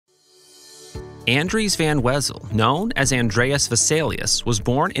Andries van Wezel, known as Andreas Vesalius, was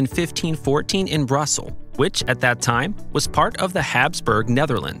born in 1514 in Brussels, which at that time was part of the Habsburg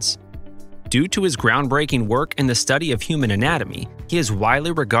Netherlands. Due to his groundbreaking work in the study of human anatomy, he is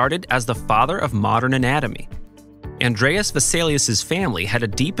widely regarded as the father of modern anatomy. Andreas Vesalius's family had a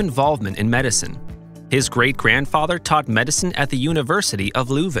deep involvement in medicine. His great-grandfather taught medicine at the University of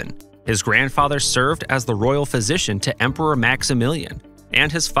Leuven. His grandfather served as the royal physician to Emperor Maximilian,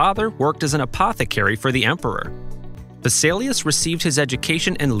 and his father worked as an apothecary for the emperor. Vesalius received his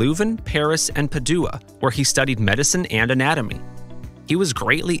education in Leuven, Paris, and Padua, where he studied medicine and anatomy. He was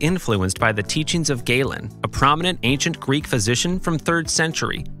greatly influenced by the teachings of Galen, a prominent ancient Greek physician from 3rd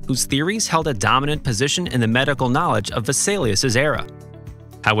century, whose theories held a dominant position in the medical knowledge of Vesalius's era.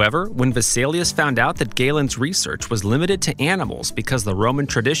 However, when Vesalius found out that Galen's research was limited to animals because the Roman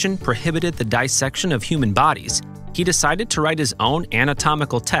tradition prohibited the dissection of human bodies, he decided to write his own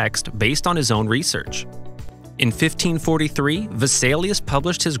anatomical text based on his own research. In 1543, Vesalius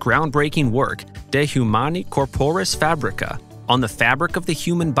published his groundbreaking work De Humani Corporis Fabrica, on the fabric of the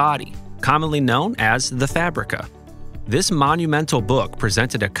human body, commonly known as the Fabrica. This monumental book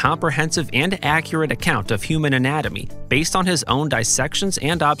presented a comprehensive and accurate account of human anatomy based on his own dissections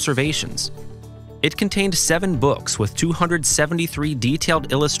and observations. It contained 7 books with 273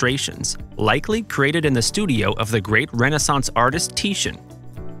 detailed illustrations, likely created in the studio of the great Renaissance artist Titian.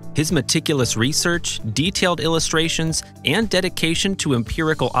 His meticulous research, detailed illustrations, and dedication to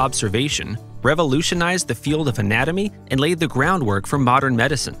empirical observation revolutionized the field of anatomy and laid the groundwork for modern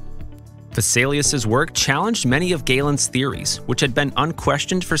medicine. Vesalius's work challenged many of Galen's theories, which had been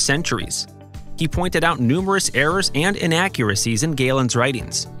unquestioned for centuries. He pointed out numerous errors and inaccuracies in Galen's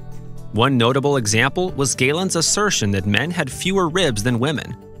writings. One notable example was Galen's assertion that men had fewer ribs than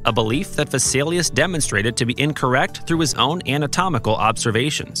women, a belief that Vesalius demonstrated to be incorrect through his own anatomical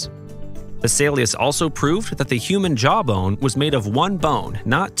observations. Vesalius also proved that the human jawbone was made of 1 bone,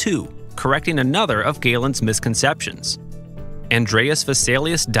 not 2, correcting another of Galen's misconceptions. Andreas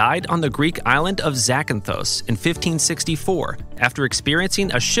Vesalius died on the Greek island of Zakynthos in 1564 after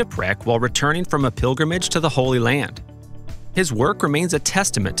experiencing a shipwreck while returning from a pilgrimage to the Holy Land. His work remains a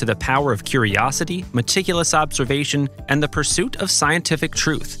testament to the power of curiosity, meticulous observation, and the pursuit of scientific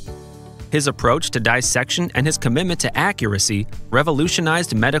truth. His approach to dissection and his commitment to accuracy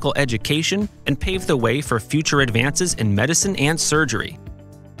revolutionized medical education and paved the way for future advances in medicine and surgery.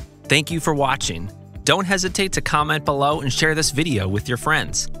 Thank you for watching. Don't hesitate to comment below and share this video with your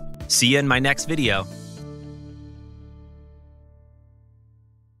friends. See you in my next video.